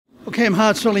Well, Cam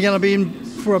Hart's certainly going to be in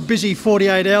for a busy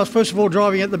 48 hours. First of all,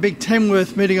 driving at the big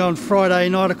Tamworth meeting on Friday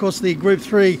night, of course, the Group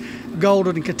 3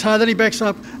 Golden in Qatar. Then he backs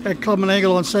up at Club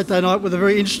Menangle on Saturday night with a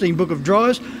very interesting book of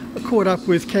drives. I caught up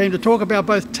with Cam to talk about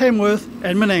both Tamworth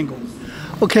and Menangle.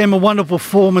 Well, Cam, a wonderful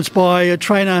performance by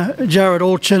trainer Jared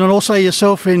Orchin, and also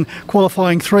yourself in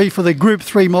qualifying 3 for the Group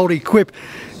 3 multi-equip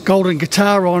Golden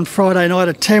Guitar on Friday night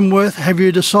at Tamworth. Have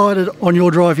you decided on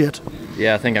your drive yet?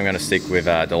 Yeah, I think I'm going to stick with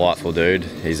Delightful Dude.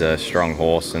 He's a strong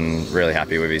horse and really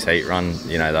happy with his heat run.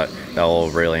 You know, they're all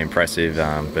really impressive,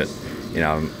 but you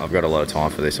know, I've got a lot of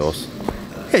time for this horse.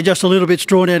 Yeah, just a little bit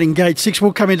drawn out in gate 6.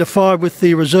 We'll come into 5 with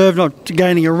the reserve not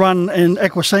gaining a run, and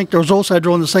Aquasancta was also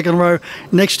drawn the second row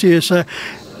next to you. So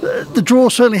the draw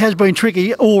certainly has been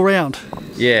tricky all round.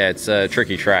 Yeah, it's a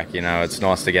tricky track. You know, it's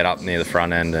nice to get up near the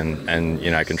front end and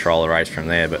you know, control the race from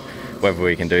there. But whether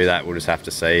we can do that, we'll just have to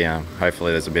see.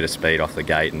 Hopefully there's a bit of speed off the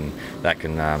gate, and that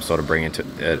can sort of bring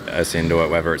us into it,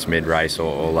 whether it's mid-race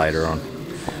or later on.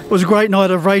 It was a great night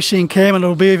of racing, Cam, and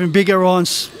it'll be even bigger on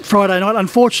Friday night.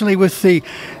 Unfortunately, with the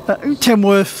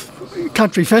Tamworth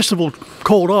Country Festival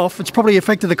called off, it's probably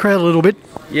affected the crowd a little bit.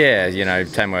 Yeah, you know,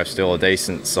 Tamworth's still a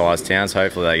decent sized town, so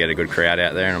hopefully they get a good crowd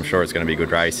out there, and I'm sure it's going to be good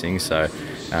racing. So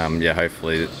yeah,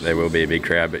 hopefully there will be a big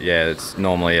crowd. But yeah, it's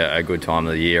normally a good time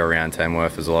of the year around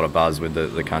Tamworth. There's a lot of buzz with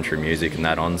the country music and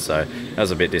that on, so that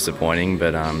was a bit disappointing,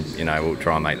 but you know, we'll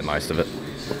try and make the most of it.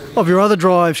 Of your other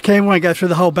drives, Cam, we won't go through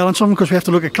the whole balance of them because we have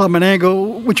to look at Club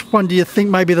Menangle. Which one do you think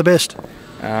may be the best?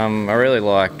 I really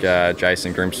like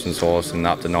Jason Grimston's horse, and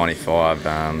up to 95,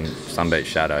 Sunbeat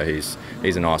Shadow. He's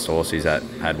a nice horse. He's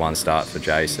had one start for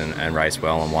Jason and raced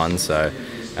well and won, so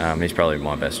he's probably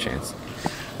my best chance.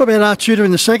 What about Hart IV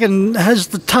in the second? Has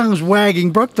the tongues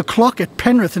wagging, broke the clock at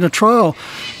Penrith in a trial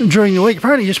during the week.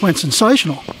 Apparently just went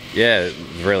sensational. Yeah, it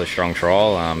was a really strong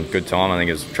trial, good time. I think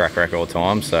it was track record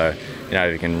time, so you know,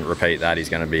 if he can repeat that, he's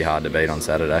going to be hard to beat on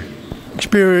Saturday.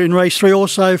 Experience in race 3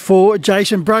 also for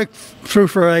Jason. Broke through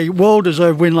for a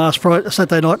well-deserved win last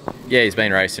Saturday night. Yeah, he's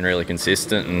been racing really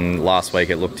consistent, and last week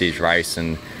it looked his race,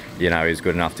 and you know, he's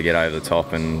good enough to get over the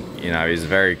top, and you know, he's a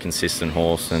very consistent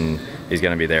horse, and he's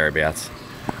going to be thereabouts.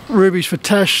 Ruby's for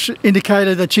Tash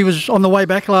indicated that she was on the way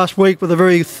back last week with a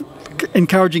very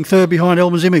encouraging third behind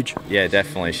Elmer's Image. Yeah,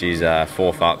 definitely. She's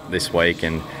 4th up this week,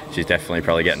 and she's definitely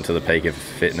probably getting to the peak of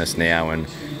fitness now, and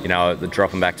you know, the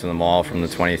dropping back to the mile from the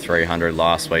 2300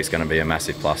 last week is going to be a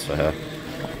massive plus for her.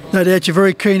 No doubt you're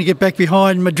very keen to get back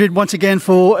behind Madrid once again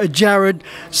for Jared.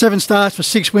 7 starts for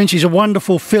 6 wins. She's a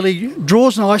wonderful filly,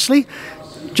 draws nicely.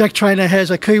 Jack Trainer has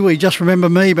a Kiwi, just remember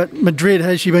me, but Madrid,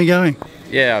 how's she been going?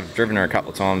 Yeah, I've driven her a couple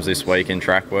of times this week in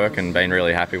track work and been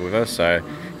really happy with her. So,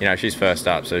 you know, she's first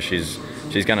up, so she's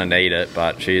going to need it,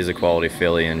 but she is a quality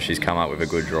filly, and she's come up with a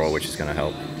good draw, which is going to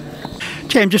help.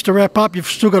 Cam, just to wrap up, you've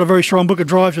still got a very strong book of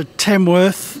drives at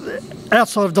Tamworth.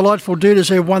 Outside of Delightful Dude, is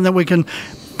there one that we can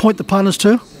point the punters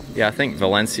to? Yeah, I think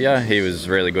Valencia, he was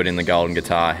really good in the Golden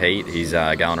Guitar heat. He's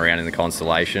going around in the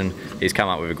Constellation. He's come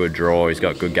up with a good draw. He's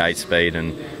got good gate speed,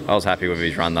 and I was happy with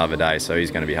his run the other day, so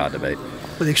he's going to be hard to beat.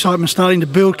 With the excitement starting to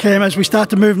build, Cam, as we start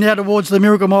to move now towards the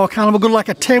Miracle Mile Carnival. Good luck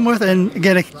at Tamworth, and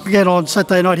again on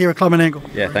Saturday night here at Club Menangle.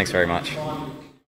 Yeah, thanks very much.